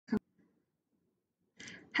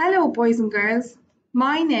Hello, boys and girls.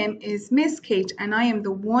 My name is Miss Kate and I am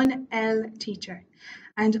the 1L teacher.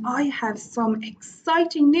 And I have some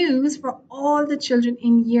exciting news for all the children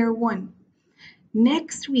in Year 1.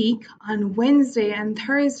 Next week, on Wednesday and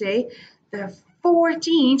Thursday, the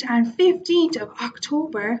 14th and 15th of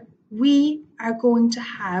October, we are going to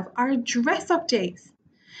have our dress up days.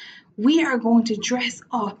 We are going to dress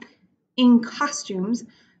up in costumes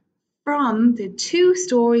from the two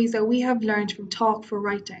stories that we have learned from Talk for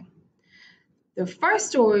Writing. The first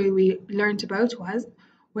story we learned about was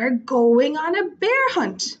We're Going on a Bear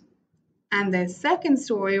Hunt. And the second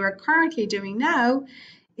story we're currently doing now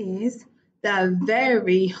is The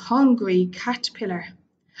Very Hungry Caterpillar.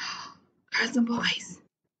 Girls and boys,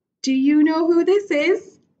 do you know who this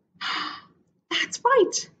is? That's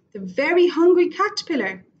right, The Very Hungry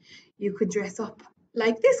Caterpillar. You could dress up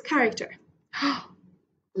like this character.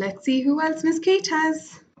 Let's see who else Miss Kate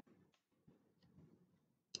has.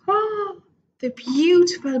 The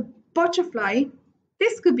beautiful butterfly.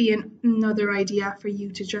 This could be another idea for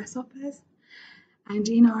you to dress up as. And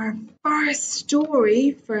in our first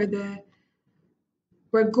story for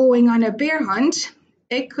We're Going on a Bear Hunt,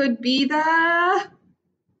 it could be the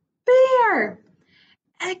bear.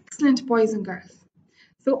 Excellent, boys and girls.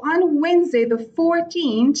 So on Wednesday the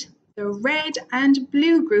 14th, the red and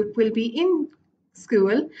blue group will be in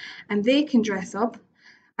school and they can dress up.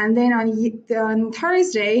 And then on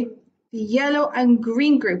Thursday, the yellow and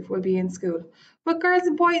green group will be in school. But girls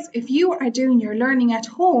and boys, if you are doing your learning at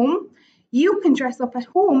home, you can dress up at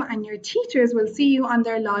home and your teachers will see you on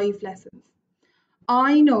their live lessons.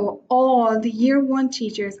 I know all the Year 1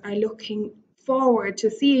 teachers are looking forward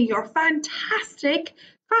to seeing your fantastic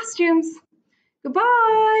costumes.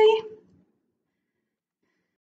 Goodbye.